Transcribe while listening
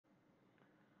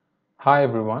Hi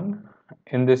everyone.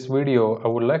 In this video, I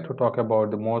would like to talk about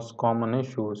the most common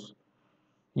issues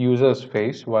users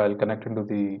face while connecting to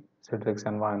the Citrix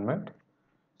environment.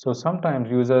 So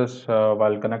sometimes users,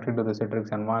 while connecting to the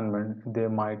Citrix environment, they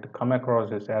might come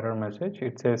across this error message.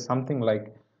 It says something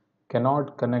like,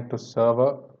 cannot connect to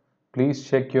server. Please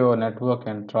check your network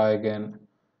and try again.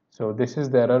 So this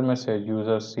is the error message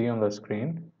users see on the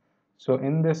screen. So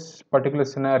in this particular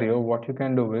scenario, what you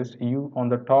can do is you on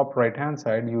the top right hand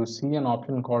side, you see an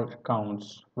option called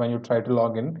accounts. When you try to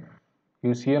log in,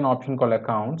 you see an option called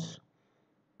accounts.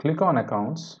 Click on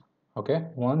accounts. Okay,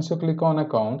 once you click on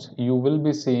accounts, you will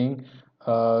be seeing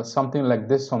something like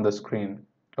this on the screen.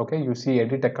 Okay, you see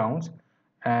edit accounts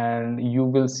and you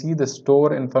will see the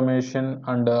store information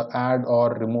under add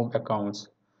or remove accounts.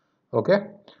 Okay,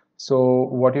 so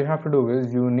what you have to do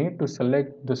is you need to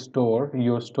select the store,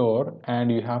 your store,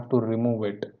 and you have to remove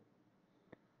it.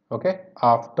 Okay,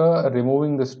 after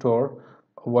removing the store,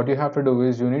 what you have to do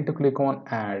is you need to click on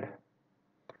add.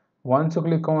 Once you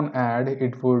click on add,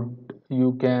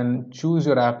 you can choose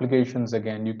your applications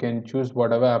again. You can choose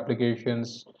whatever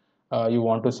applications you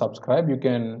want to subscribe. You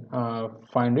can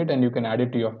find it and you can add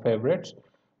it to your favorites.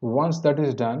 Once that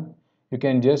is done, you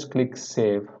can just click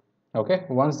save. Okay,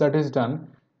 once that is done,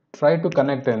 try to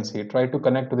connect and see. Try to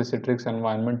connect to the Citrix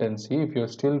environment and see if you're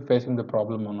still facing the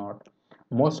problem or not.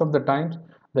 Most of the times,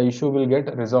 the issue will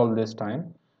get resolved this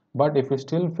time. But if you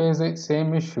still face the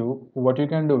same issue, what you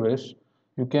can do is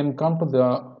you can come to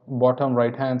the bottom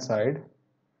right hand side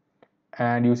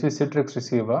and you see Citrix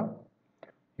Receiver.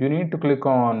 You need to click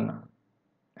on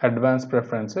Advanced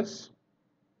Preferences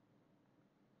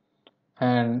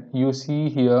and you see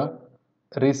here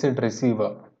Reset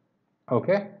Receiver.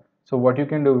 Okay, so what you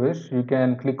can do is you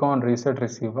can click on Reset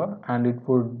Receiver and it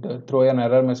would throw an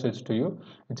error message to you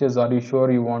which says, are you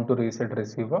sure you want to reset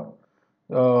receiver?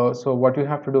 So what you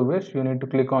have to do is you need to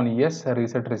click on yes,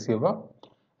 reset receiver,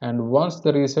 and once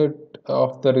the reset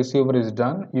of the receiver is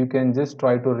done, you can just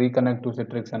try to reconnect to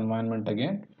Citrix environment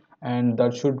again, and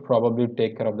that should probably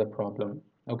take care of the problem.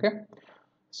 Okay,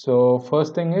 so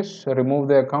first thing is remove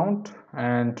the account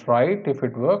and try it. If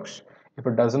it works, if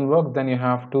it doesn't work, then you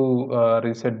have to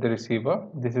reset the receiver.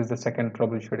 This is the second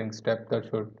troubleshooting step that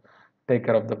should take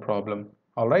care of the problem.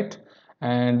 All right,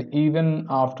 and even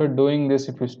after doing this,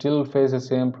 if you still face the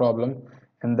same problem,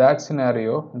 in that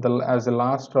scenario, as the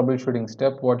last troubleshooting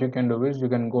step, what you can do is you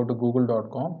can go to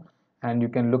google.com and you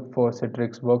can look for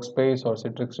Citrix Workspace or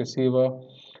Citrix Receiver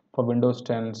for Windows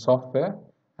 10 software,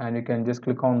 and you can just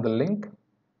click on the link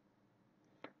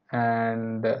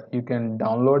and you can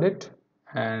download it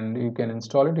and you can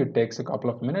install it. It takes a couple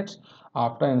of minutes.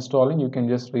 After installing, you can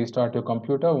just restart your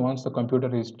computer. Once the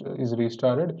computer is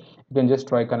restarted, you can just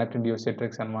try connecting to your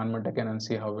Citrix environment again and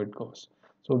see how it goes.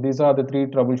 So these are the three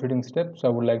troubleshooting steps I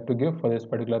would like to give for this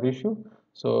particular issue.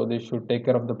 So this should take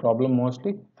care of the problem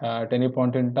mostly. At any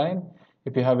point in time,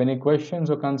 if you have any questions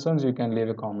or concerns, you can leave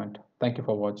a comment. Thank you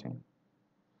for watching.